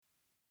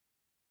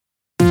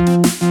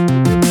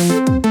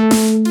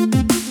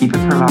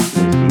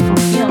after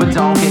this, people. But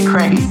don't get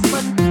crazy.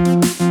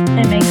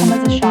 It may come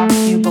as a shock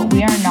to you, but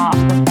we are not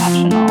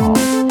professionals.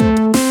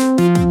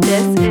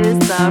 This is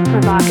the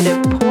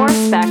Provocative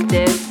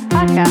Perspective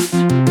podcast.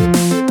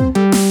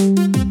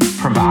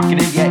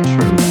 Provocative yet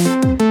true.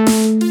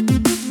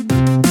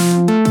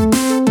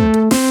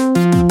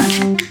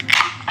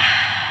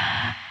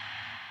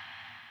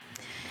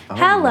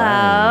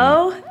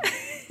 Hello.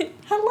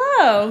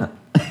 Hello.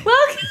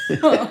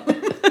 Welcome.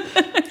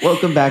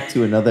 Welcome back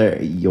to another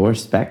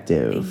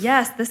Yourspective.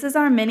 Yes, this is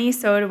our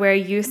mini-sode where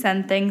you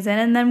send things in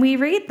and then we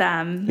read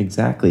them.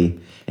 Exactly.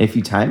 And if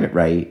you time it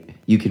right,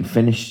 you can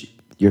finish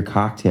your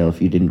cocktail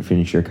if you didn't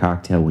finish your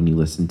cocktail when you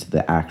listen to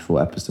the actual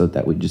episode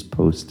that we just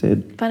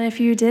posted. But if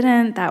you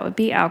didn't, that would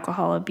be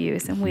alcohol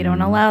abuse, and we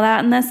don't allow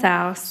that in this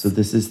house. So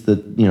this is the,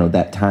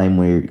 that time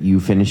where you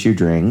finish your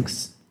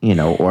drinks,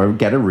 or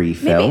get a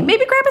refill.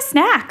 Maybe grab a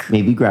snack.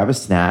 Maybe grab a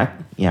snack.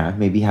 Yeah,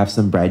 maybe have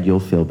some bread. You'll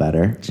feel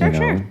better.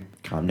 Sure.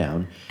 Calm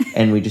down.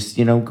 And we just,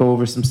 go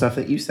over some stuff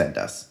that you sent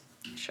us.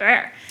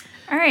 Sure.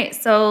 All right.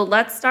 So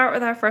let's start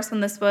with our first one.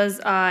 This was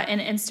an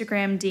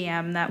Instagram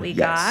DM that we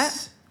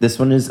got. This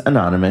one is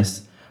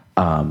anonymous.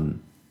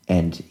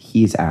 And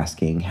he's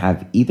asking,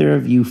 have either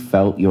of you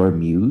felt your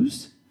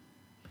muse?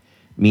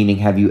 Meaning,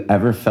 have you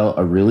ever felt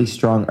a really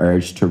strong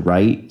urge to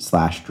write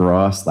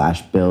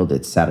 /draw /build,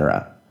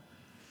 etc.?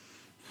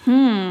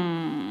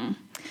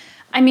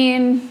 I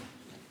mean,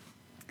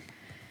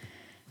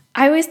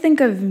 I always think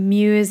of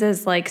muse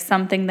as like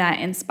something that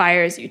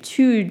inspires you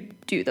to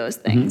do those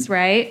things,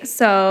 right?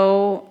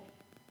 So,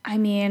 I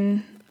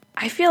mean,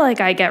 I feel like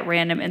I get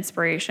random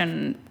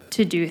inspiration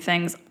to do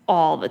things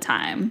all the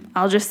time.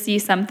 I'll just see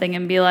something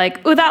and be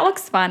like, "Ooh, that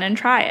looks fun," and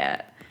try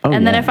it.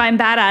 Then if I'm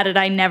bad at it,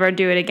 I never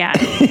do it again.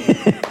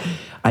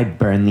 I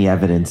burn the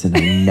evidence and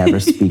I never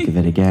speak of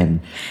it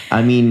again.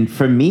 I mean,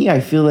 for me, I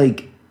feel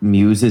like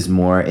muse is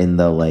more in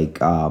the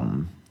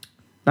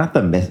not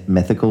the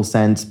mythical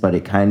sense, but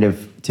it kind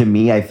of, to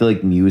me, I feel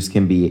like muse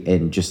can be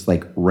in just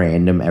like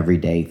random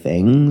everyday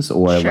things,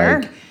 or Sure.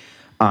 like,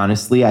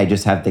 honestly, I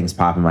just have things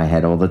pop in my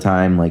head all the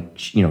time, like,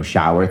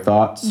 shower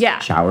thoughts,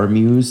 shower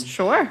muse.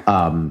 Sure.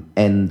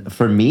 And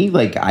for me,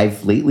 like,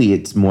 lately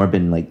it's more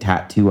been like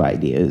tattoo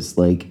ideas.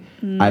 Like,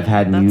 I've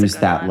had muse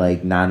that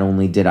like, not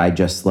only did I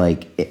just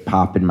like it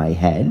pop in my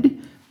head,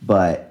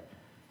 but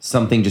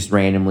something just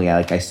randomly,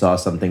 I saw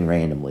something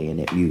randomly and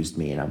it mused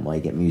me, and I'm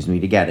like, it mused me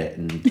to get it,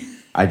 and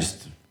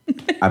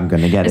I'm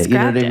gonna get it. You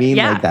know what I mean?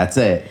 Yeah. Like, that's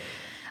it.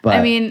 But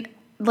I mean,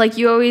 like,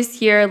 you always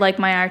hear like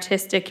my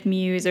artistic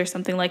muse or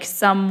something, like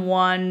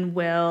someone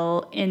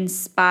will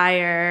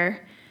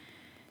inspire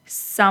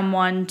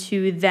someone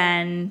to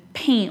then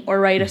paint or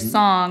write a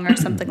song or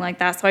something like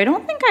that. So I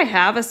don't think I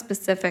have a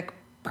specific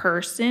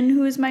person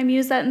who is my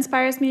muse that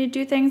inspires me to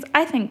do things.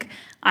 I think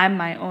I'm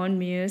my own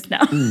muse. No.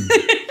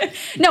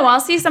 No, I'll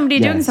see somebody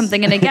doing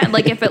something, and again,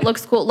 like, if it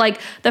looks cool, like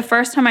the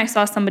first time I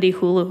saw somebody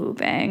hula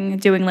hooping,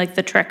 doing like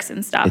the tricks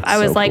and stuff, I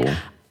was like, cool.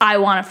 I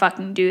want to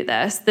fucking do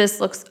this. This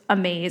looks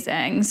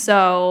amazing.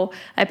 So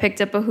I picked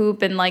up a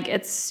hoop, and like,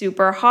 it's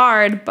super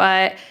hard,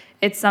 but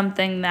it's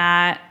something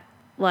that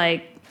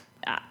like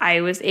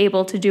I was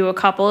able to do a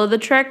couple of the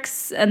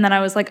tricks, and then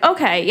I was like,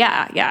 okay,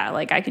 yeah,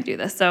 like I can do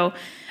this. So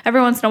every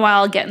once in a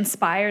while I'll get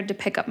inspired to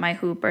pick up my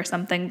hoop or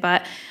something,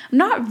 but I'm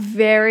not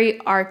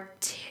very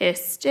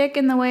artistic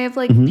in the way of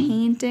like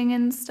painting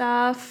and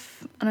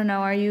stuff. I don't know.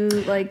 Are you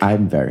like?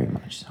 I'm very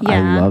much so.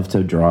 Yeah. I love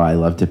to draw. I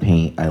love to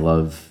paint. I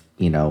love,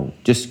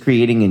 just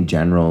creating in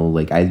general.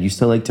 Like, I used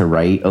to like to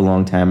write a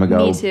long time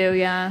ago. Me too,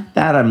 yeah.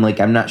 That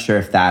I'm not sure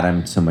if that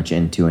I'm so much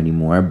into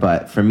anymore.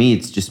 But for me,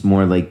 it's just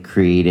more like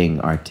creating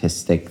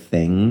artistic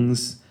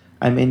things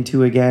I'm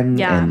into again.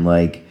 Yeah. And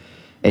like,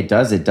 it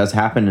does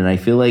happen. And I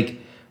feel like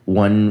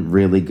one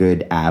really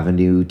good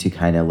avenue to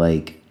kind of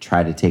like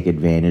try to take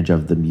advantage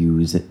of the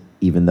muse,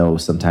 even though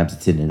sometimes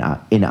it's in an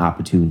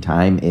inopportune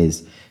time,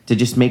 is to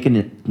just make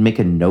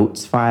a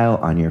notes file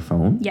on your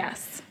phone.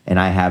 Yes. And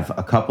I have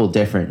a couple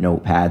different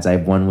notepads. I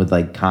have one with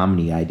like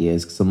comedy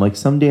ideas, because I'm like,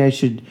 someday I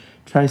should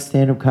try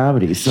stand-up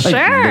comedy. So I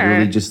can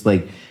literally just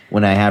like,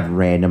 when I have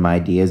random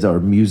ideas or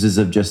muses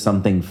of just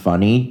something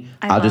funny,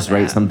 I'll just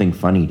write something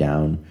funny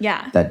down.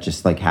 Yeah. That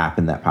just like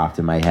happened, that popped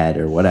in my head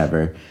or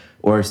whatever.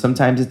 Or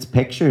sometimes it's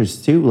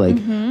pictures too. Like,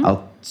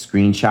 I'll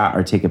screenshot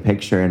or take a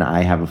picture, and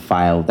I have a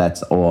file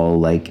that's all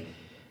like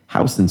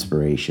house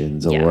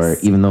inspirations, or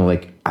even though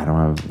like I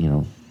don't have,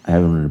 I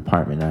have an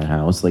apartment, not a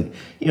house. Like,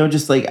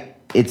 just like,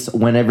 it's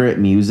whenever it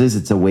muses,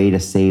 it's a way to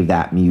save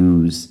that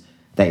muse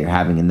that you're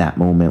having in that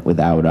moment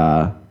without,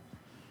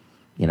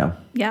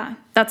 Yeah,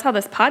 that's how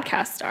this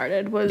podcast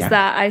started, was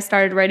that I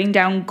started writing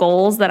down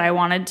goals that I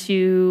wanted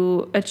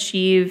to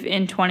achieve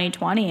in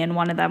 2020, and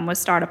one of them was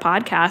start a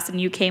podcast,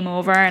 and you came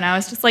over, and I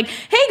was just like,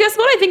 hey, guess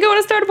what? I think I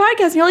want to start a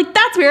podcast. And you're like,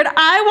 that's weird.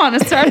 I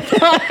want to start a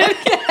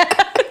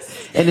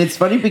podcast. And it's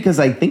funny because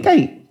I think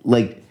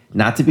like,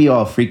 not to be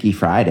all Freaky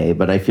Friday,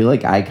 but I feel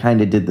like I kind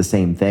of did the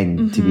same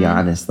thing, to be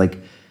honest. Like,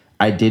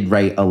 I did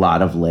write a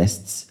lot of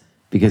lists,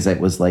 because it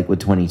was like with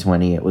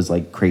 2020, it was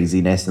like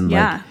craziness, and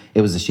like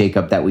it was a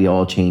shakeup that we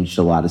all changed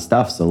a lot of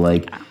stuff. So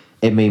like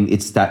it made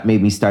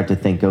me start to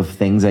think of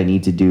things I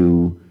need to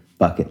do,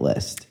 bucket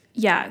list.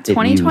 Yeah,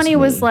 2020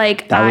 was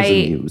like that was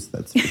a muse,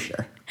 that's for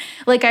sure.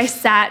 Like I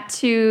sat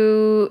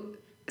too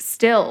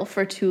still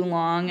for too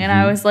long, and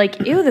I was like,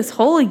 ew, this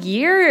whole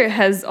year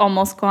has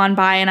almost gone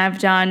by and I've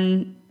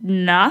done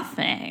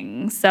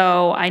nothing.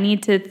 So I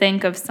need to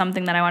think of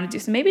something that I want to do.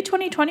 So maybe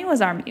 2020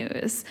 was our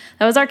muse.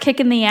 That was our kick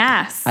in the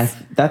ass.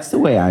 That's the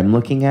way I'm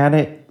looking at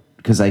it,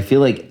 because I feel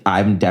like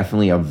I'm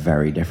definitely a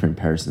very different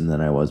person than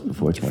I was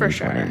before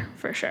 2020.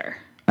 For sure.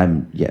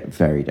 I'm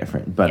very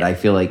different, but I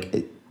feel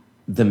like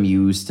the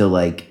muse to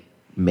like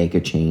make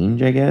a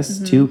change, I guess,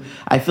 too.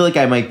 I feel like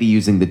I might be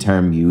using the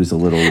term muse a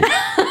little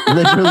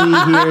literally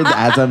here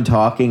as I'm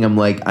talking. I'm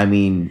like,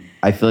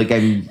 I feel like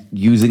I'm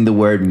using the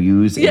word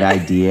muse and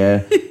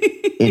idea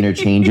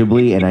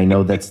interchangeably, and I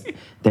know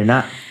they're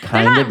not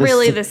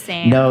really the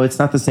same. No, it's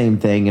not the same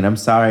thing, and I'm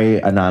sorry,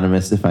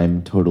 Anonymous, if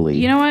I'm totally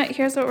You know what?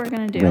 Here's what we're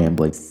going to do.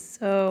 rambling.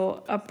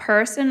 So a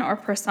person or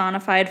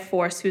personified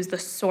force who's the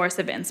source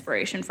of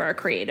inspiration for a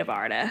creative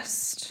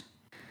artist.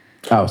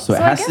 Oh, so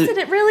I guess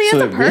it really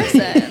is a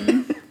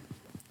person.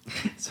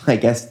 So I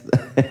guess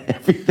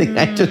everything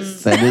I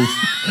just said is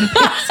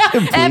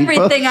everything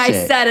bullshit.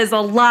 I said is a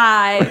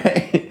lie.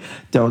 Right?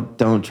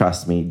 Don't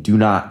trust me. Do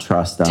not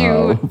trust a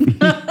hoe.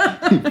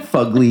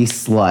 Fugly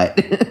slut.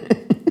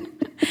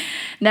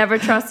 Never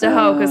trust a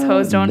hoe, because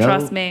hoes don't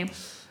trust me.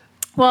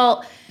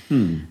 Well,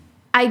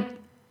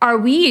 are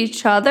we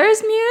each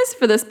other's muse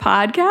for this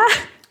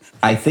podcast?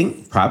 I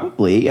think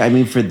probably.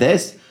 For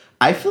this,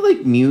 I feel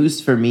like muse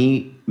for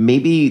me,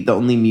 maybe the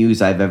only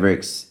muse I've ever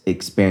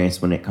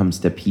experienced when it comes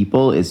to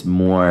people is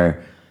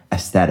more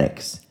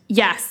aesthetics.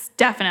 Yes,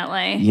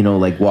 definitely.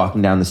 Like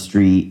walking down the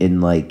street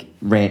in like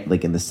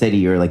in the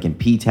city or like in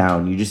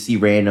P-Town, you just see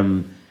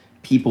random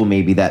people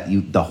maybe that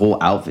the whole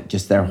outfit,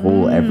 just their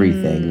whole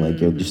everything. Like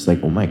you're just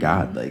like, oh my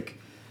God, like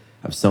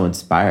I'm so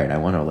inspired. I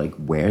want to like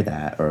wear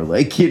that, or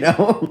like,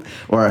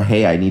 or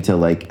hey, I need to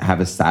like have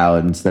a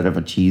salad instead of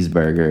a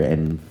cheeseburger,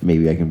 and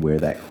maybe I can wear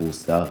that cool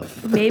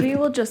stuff. Maybe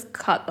we'll just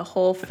cut the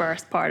whole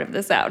first part of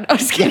this out. No, I'm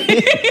just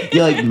kidding.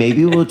 You're like,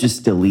 maybe we'll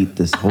just delete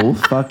this whole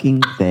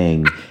fucking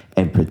thing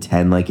and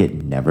pretend like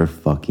it never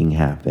fucking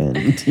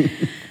happened.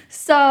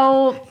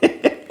 So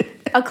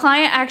a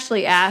client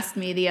actually asked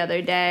me the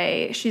other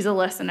day, she's a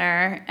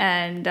listener,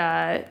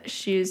 and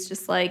she was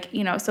just like,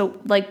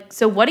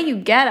 so what do you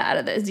get out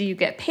of this? Do you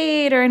get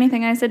paid or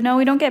anything? I said, no,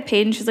 we don't get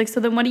paid. And she's like, so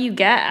then what do you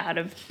get out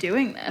of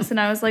doing this? And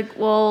I was like,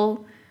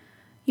 well,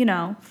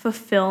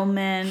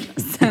 fulfillment,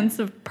 sense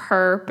of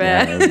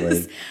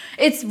purpose.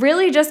 It's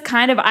really just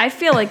kind of, I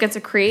feel like it's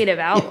a creative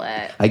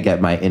outlet. I get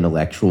my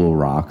intellectual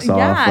rocks off.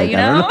 Yeah, I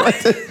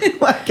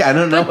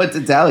don't know what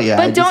to tell you.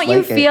 But don't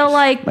you feel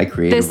like my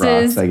creative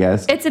rocks, I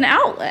guess. It's an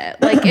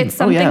outlet. Like it's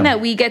something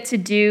that we get to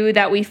do,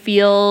 that we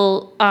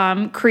feel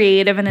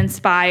creative and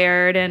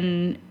inspired,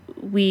 and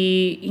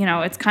we,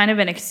 it's kind of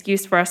an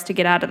excuse for us to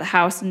get out of the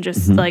house and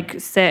just like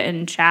sit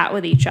and chat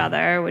with each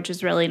other, which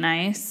is really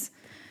nice.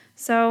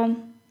 So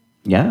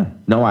yeah,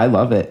 no, I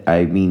love it.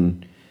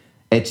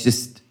 It's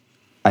just,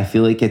 I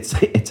feel like it's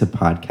a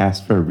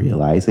podcast for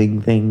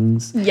realizing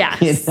things.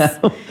 Yes.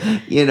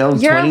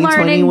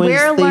 2020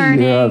 was the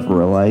year of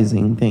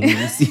realizing things,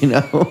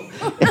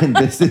 and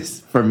this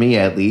is, for me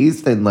at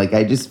least, and like,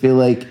 I just feel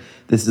like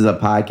this is a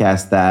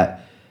podcast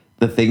that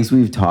the things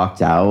we've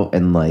talked out,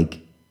 and like,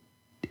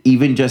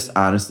 even just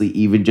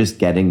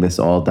getting this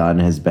all done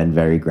has been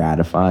very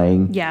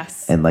gratifying.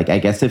 Yes. And like, I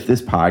guess if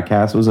this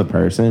podcast was a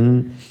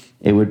person,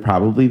 it would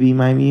probably be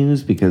my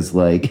muse, because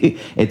like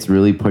it's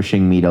really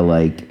pushing me to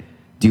like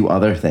do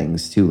other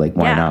things too. Like,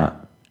 why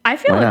not? I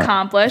feel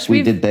accomplished.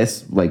 We did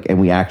this, like, and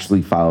we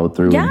actually followed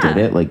through and did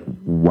it. Like,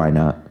 why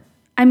not?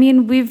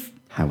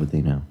 How would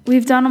they know?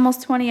 We've done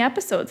almost 20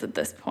 episodes at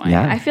this point.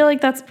 Yeah. I feel like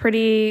that's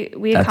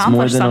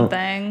accomplished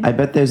something. I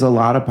bet there's a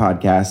lot of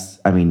podcasts.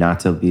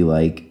 Not to be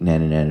like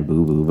nana nana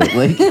boo boo, but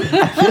like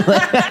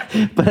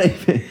I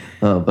feel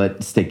like,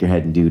 but stick your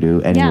head in doo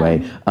doo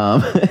anyway.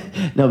 Yeah.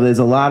 No, but there's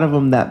a lot of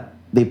them that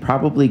they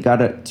probably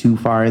got it too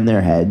far in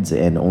their heads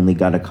and only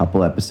got a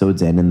couple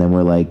episodes in, and then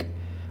we're like,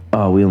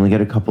 oh, we only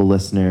get a couple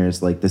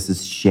listeners. Like, this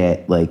is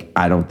shit. Like,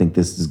 I don't think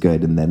this is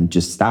good, and then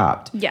just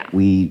stopped. Yeah.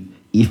 We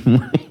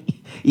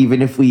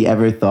even if we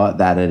ever thought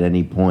that at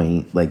any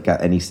point, like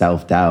got any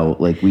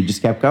self-doubt, like we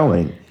just kept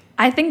going.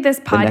 I think this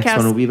podcast, the next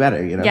one will be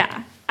better,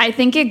 Yeah. I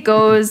think it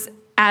goes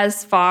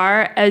as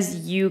far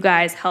as you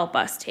guys help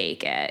us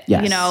take it.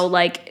 Yes.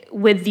 Like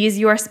with these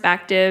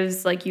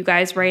Yourspectives, like you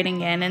guys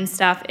writing in and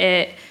stuff,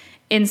 it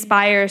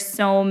inspires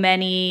so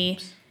many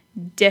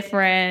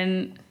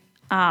different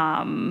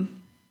sorry.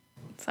 I'm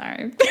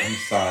sorry.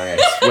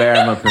 I swear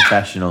I'm a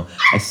professional.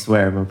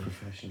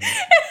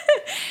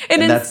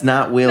 And that's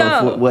not Wheel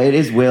of Fortune. Well, it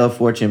is Wheel of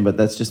Fortune, but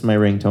that's just my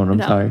ringtone. I'm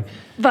sorry.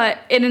 But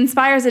it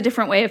inspires a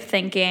different way of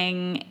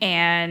thinking,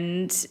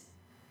 and,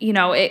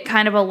 it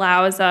kind of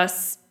allows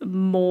us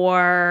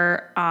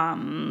more,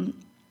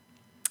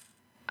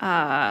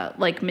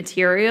 like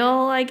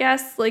material, I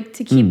guess, like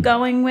to keep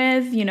going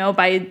with, you know,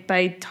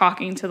 by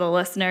talking to the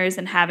listeners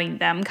and having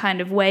them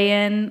kind of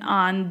weigh in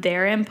on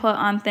their input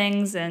on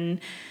things. And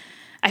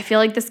I feel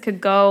like this could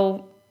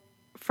go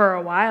for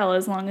a while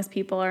as long as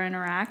people are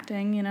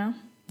interacting, you know?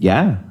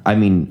 Yeah. I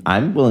mean,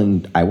 I'm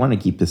willing. I want to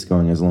keep this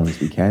going as long as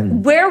we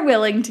can. We're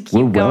willing to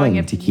keep going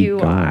if you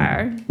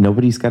are.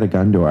 Nobody's got a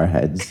gun to our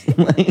heads.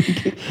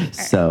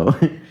 So,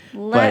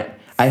 but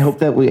I hope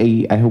that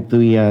we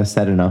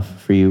said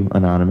enough for you,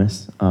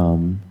 Anonymous.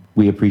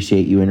 We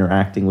appreciate you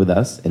interacting with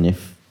us. And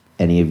if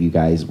any of you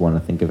guys want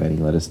to think of any,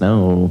 let us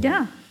know.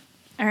 Yeah.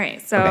 All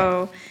right.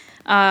 So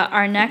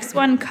our next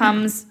one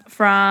comes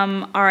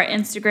from our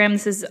Instagram.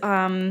 This is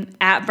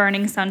at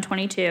Burning Sun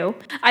 22.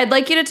 I'd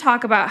like you to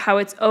talk about how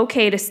it's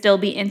okay to still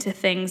be into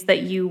things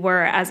that you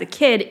were as a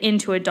kid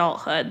into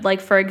adulthood.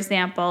 Like, for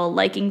example,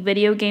 liking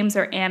video games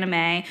or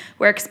anime.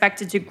 We're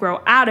expected to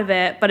grow out of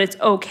it, but it's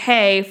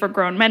okay for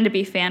grown men to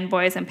be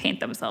fanboys and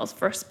paint themselves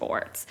for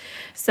sports.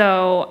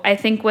 So I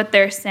think what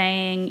they're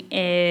saying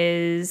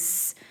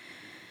is,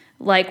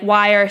 like,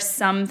 why are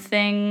some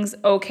things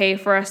okay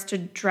for us to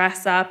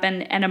dress up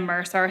and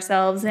immerse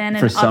ourselves in,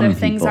 and other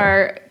things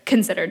are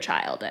considered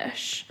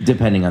childish?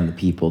 Depending on the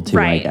people, too,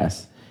 right. I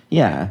guess.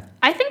 Yeah.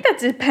 I think that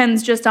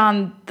depends just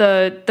on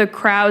the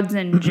crowds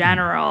in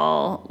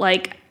general.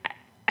 Like,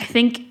 I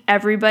think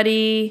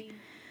everybody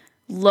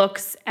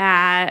looks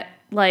at,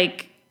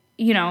 like,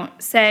 you know,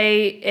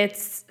 say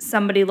it's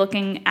somebody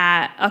looking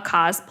at a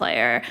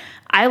cosplayer.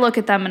 I look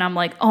at them and I'm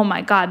like, oh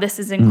my God, this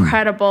is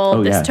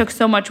incredible. This took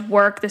so much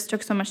work. This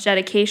took so much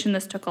dedication.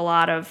 This took a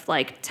lot of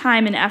like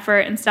time and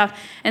effort and stuff.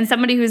 And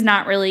somebody who's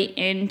not really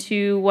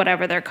into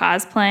whatever they're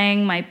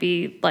cosplaying might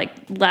be like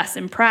less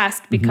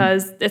impressed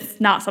because it's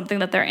not something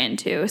that they're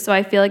into. So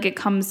I feel like it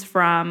comes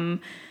from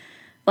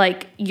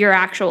like your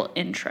actual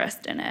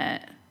interest in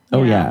it.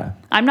 Oh, yeah.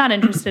 I'm not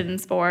interested in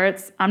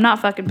sports. I'm not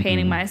fucking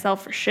painting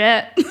myself for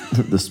shit.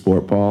 The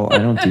sport ball. I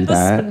don't do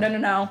that.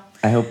 No.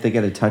 I hope they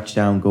get a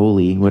touchdown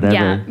goalie, whatever.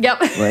 Yeah. Yep.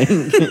 Like,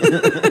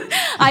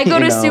 I go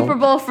to Super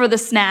Bowl for the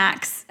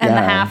snacks and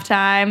the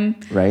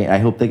halftime. Right. I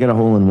hope they get a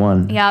hole in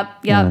one. Yep.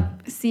 Yeah.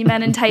 See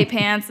men in tight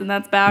pants, and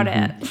that's about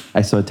it.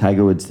 I saw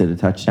Tiger Woods did a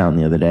touchdown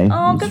the other day.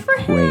 Oh, good for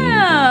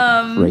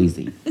him.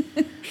 Crazy.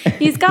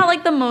 He's got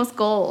like the most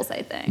goals,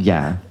 I think.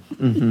 Yeah.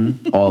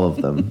 All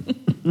of them.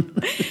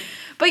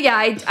 But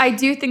yeah, I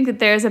do think that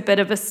there's a bit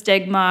of a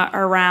stigma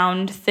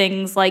around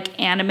things like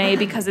anime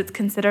because it's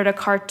considered a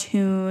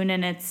cartoon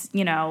and it's,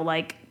 you know,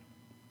 like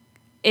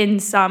in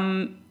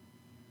some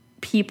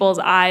people's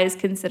eyes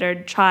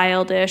considered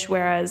childish,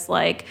 whereas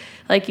like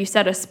you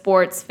said, a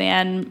sports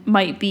fan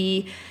might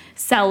be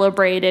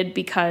celebrated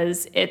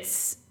because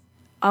it's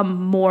a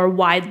more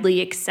widely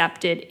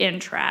accepted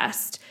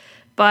interest.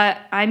 But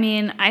I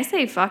mean, I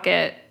say fuck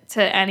it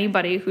to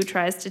anybody who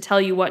tries to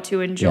tell you what to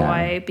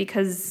enjoy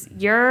because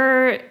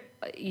your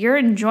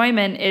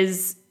enjoyment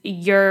is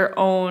your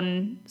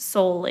own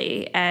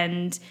solely,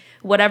 and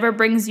whatever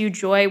brings you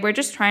joy, we're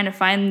just trying to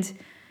find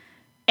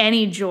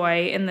any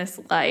joy in this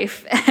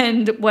life,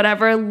 and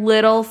whatever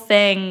little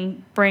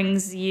thing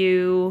brings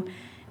you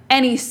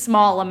any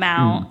small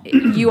amount,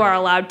 you are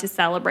allowed to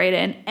celebrate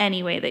it in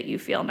any way that you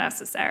feel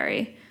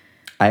necessary.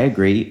 I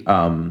agree.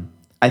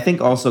 I think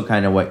also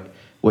kind of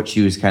what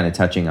she was kind of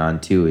touching on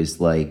too is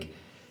like,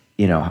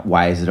 you know,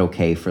 why is it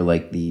okay for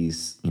like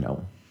these, you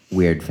know,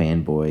 weird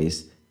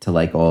fanboys to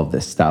like all of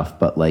this stuff,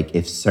 but like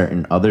if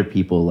certain other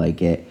people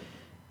like it,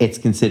 it's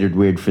considered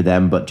weird for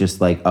them, but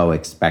just like, oh,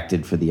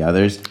 expected for the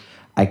others.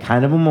 I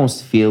kind of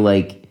almost feel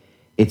like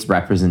it's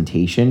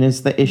representation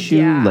is the issue.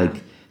 Yeah.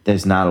 Like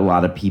there's not a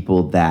lot of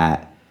people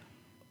that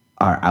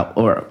are out,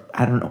 or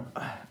I don't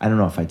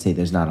know if I'd say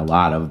there's not a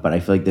lot of, but I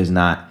feel like there's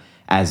not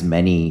as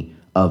many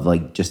of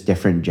like just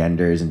different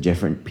genders and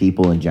different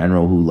people in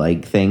general who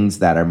like things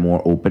that are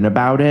more open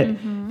about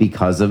it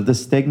because of the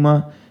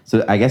stigma.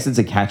 So I guess it's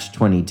a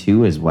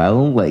catch-22 as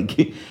well.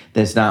 Like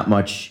there's not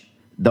much,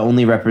 the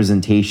only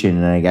representation,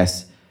 and I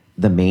guess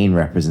the main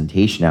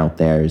representation out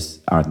there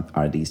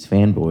are these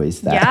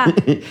fanboys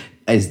that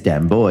is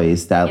dem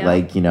boys that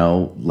like, you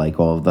know, like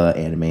all of the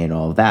anime and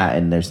all of that.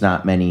 And there's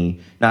not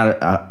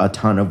a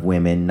ton of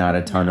women, not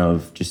a ton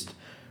of just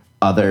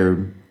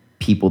other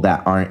people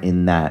that aren't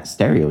in that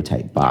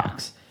stereotype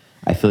box.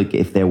 I feel like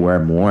if there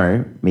were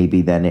more,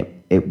 maybe then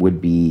it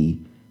would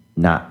be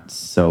not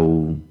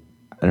so,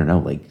 I don't know,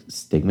 like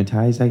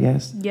stigmatized, I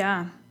guess.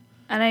 Yeah.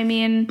 And I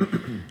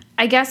mean,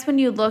 I guess when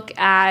you look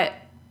at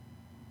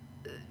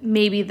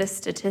maybe the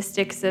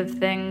statistics of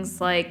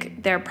things,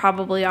 like there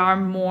probably are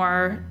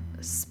more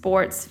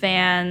sports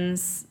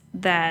fans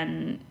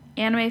than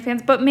anime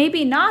fans, but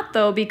maybe not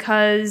though,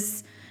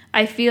 because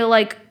I feel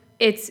like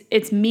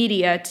it's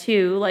media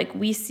too. Like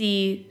we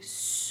see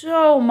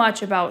so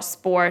much about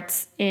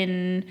sports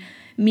in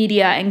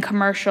media and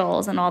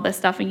commercials and all this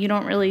stuff, and you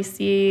don't really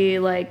see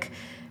like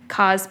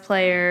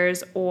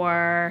cosplayers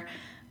or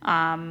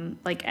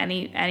like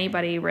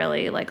anybody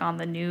really like on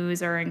the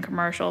news or in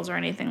commercials or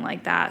anything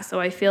like that. So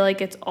I feel like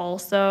it's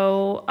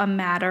also a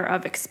matter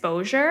of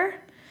exposure.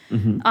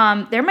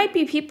 There might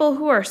be people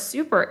who are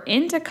super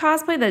into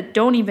cosplay that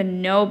don't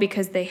even know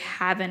because they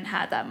haven't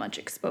had that much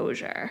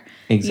exposure.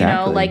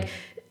 Exactly. Like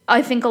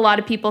I think a lot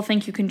of people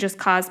think you can just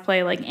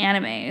cosplay like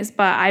animes,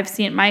 but I've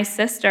seen my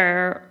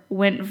sister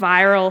went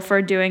viral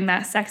for doing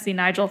that sexy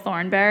Nigel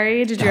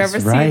Thornberry. Did you ever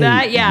see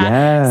that?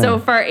 Yeah. So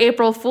for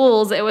April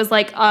Fool's, it was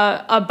like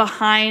a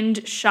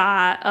behind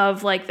shot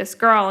of like this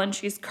girl, and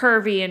she's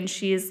curvy and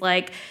she's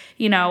like,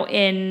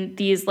 in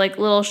these like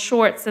little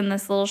shorts and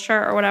this little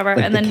shirt or whatever.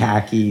 Like and then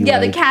khaki. Yeah,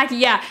 the khaki,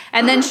 yeah.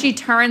 And then she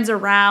turns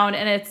around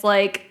and it's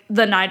like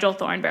the Nigel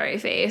Thornberry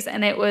face.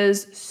 And it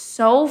was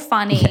so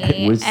funny.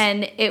 Yeah,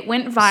 and it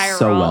went viral.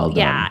 So well done.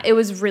 Yeah, it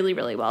was really,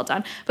 really well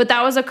done. But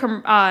that was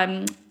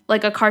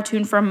like a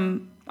cartoon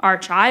from our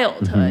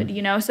childhood,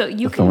 So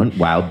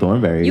Wild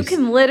Thornberries. You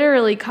can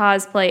literally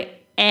cosplay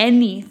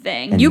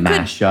anything. And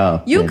mash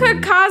up. You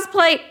could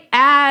cosplay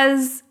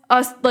as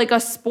a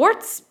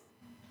sports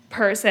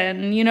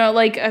person,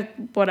 like a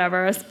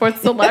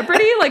sports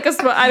celebrity,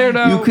 I don't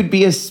know. You could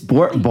be a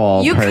sport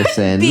ball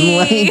person.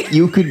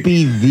 You could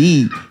be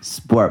the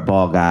sport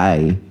ball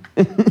guy.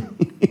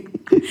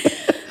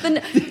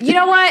 Then, you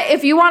know what?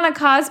 If you want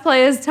to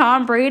cosplay as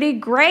Tom Brady,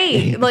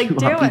 great. Do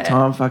it.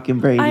 Tom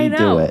fucking Brady, I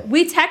know. do it.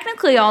 We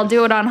technically all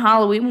do it on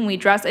Halloween when we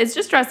dress. It's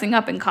just dressing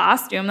up in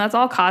costume. That's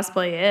all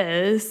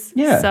cosplay is.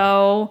 Yeah.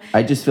 So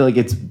I just feel like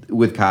it's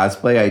with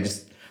cosplay.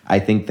 I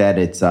think that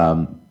it's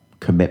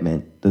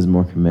commitment. There's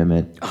more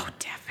commitment. Oh,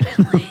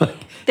 definitely.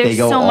 There's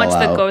so much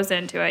that goes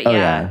into it.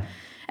 Yeah.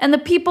 And the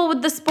people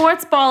with the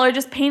sports ball are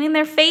just painting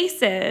their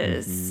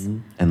faces. Mm-hmm.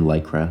 And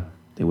lycra.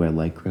 They wear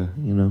lycra,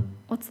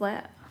 What's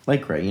that?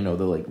 Lycra,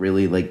 the like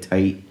really like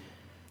tight,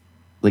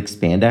 like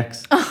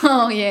spandex.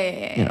 Oh,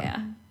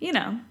 yeah.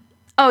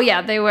 Oh,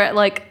 yeah, they wear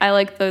I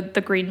like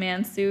the Green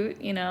Man suit,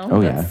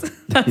 Oh,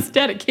 that's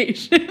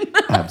dedication.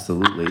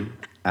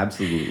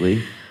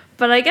 Absolutely.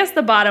 But I guess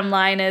the bottom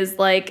line is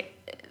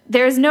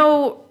there's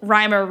no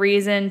rhyme or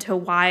reason to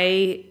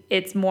why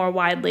it's more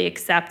widely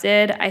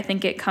accepted. I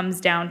think it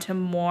comes down to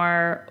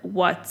more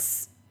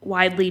what's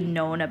widely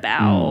known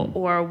about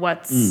or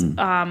what's,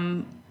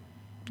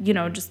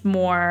 just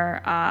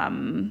more.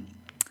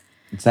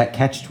 It's that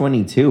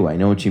catch-22. I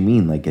know what you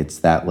mean. It's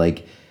that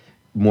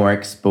more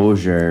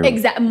exposure.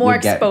 More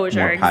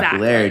exposure. More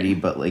popularity,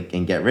 but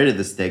and get rid of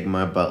the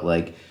stigma.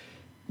 But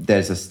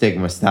there's a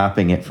stigma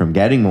stopping it from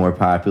getting more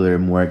popular,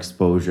 more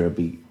exposure.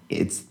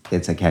 It's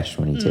a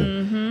catch-22.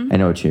 Mm-hmm. I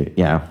know what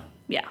yeah.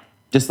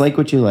 Just like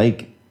what you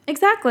like.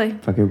 Exactly.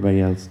 Fuck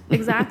everybody else.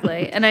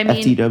 Exactly. And I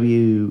mean,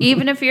 FTW.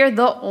 Even if you're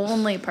the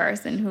only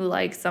person who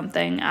likes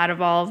something out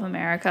of all of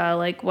America,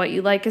 what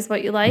you like is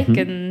what you like.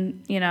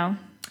 And,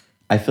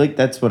 I feel like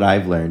that's what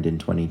I've learned in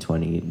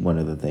 2020. One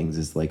of the things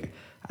is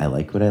I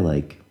like what I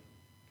like.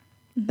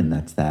 And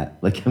that's that.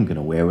 I'm going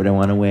to wear what I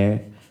want to wear.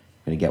 I'm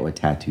going to get what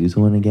tattoos I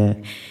want to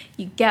get.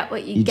 You get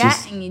what you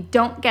get and you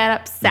don't get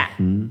upset.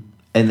 Mm-hmm.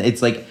 And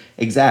it's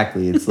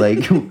exactly. It's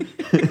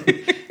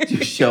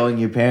just showing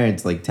your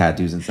parents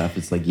tattoos and stuff.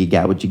 It's you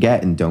get what you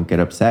get and don't get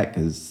upset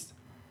because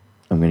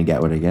I'm going to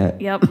get what I get.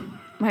 Yep.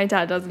 My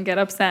dad doesn't get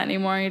upset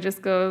anymore. He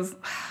just goes.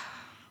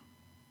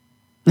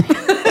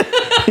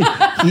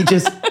 He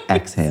just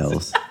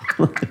exhales.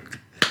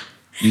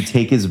 You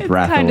take his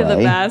breath away. It's kind of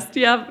the best.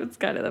 Yep. It's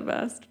kind of the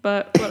best,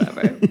 but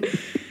whatever.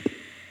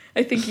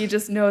 I think he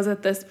just knows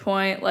at this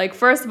point,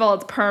 first of all,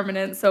 it's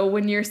permanent. So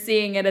when you're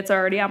seeing it, it's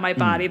already on my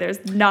body.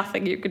 There's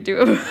nothing you could do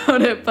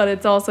about it. But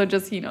it's also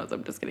just, he knows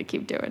I'm just going to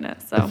keep doing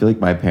it. So I feel like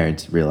my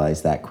parents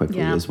realized that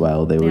quickly as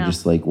well. They were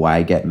just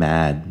why get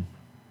mad?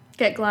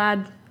 Get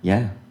glad.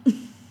 Yeah.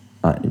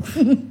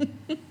 And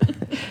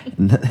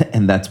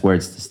that's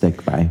words to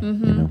stick by,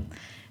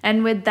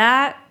 And with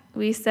that,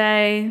 we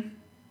say...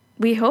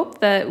 We hope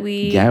that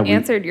we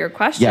answered your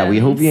questions. Yeah, we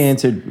hope you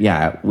answered.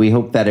 Yeah, we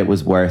hope that it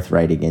was worth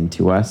writing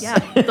into us. Yeah,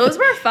 those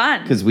were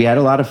fun. Because we had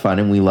a lot of fun,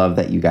 and we love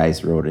that you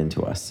guys wrote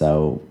into us.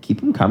 So keep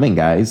them coming,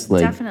 guys.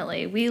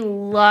 Definitely. We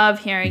love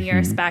hearing your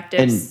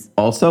perspectives. And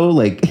also,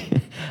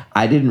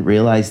 I didn't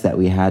realize that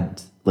we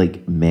had,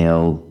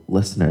 male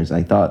listeners.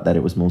 I thought that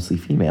it was mostly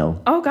female.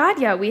 Oh,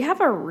 God, yeah. We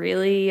have a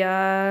really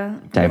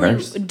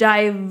diverse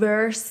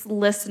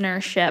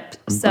listenership.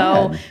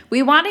 So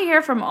we want to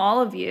hear from all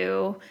of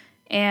you.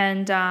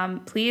 And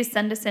please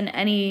send us in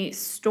any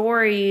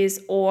stories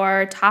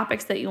or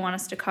topics that you want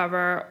us to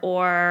cover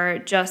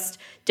or just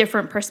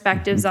different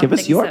perspectives on things. Give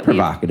us your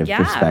provocative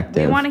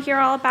perspective. We want to hear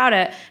all about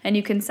it. And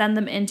you can send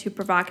them into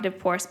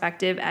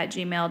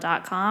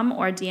provocativeperspective@gmail.com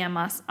or DM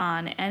us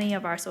on any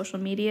of our social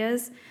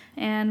medias.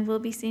 And we'll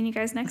be seeing you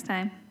guys next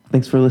time.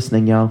 Thanks for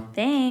listening, y'all.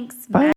 Thanks. Bye.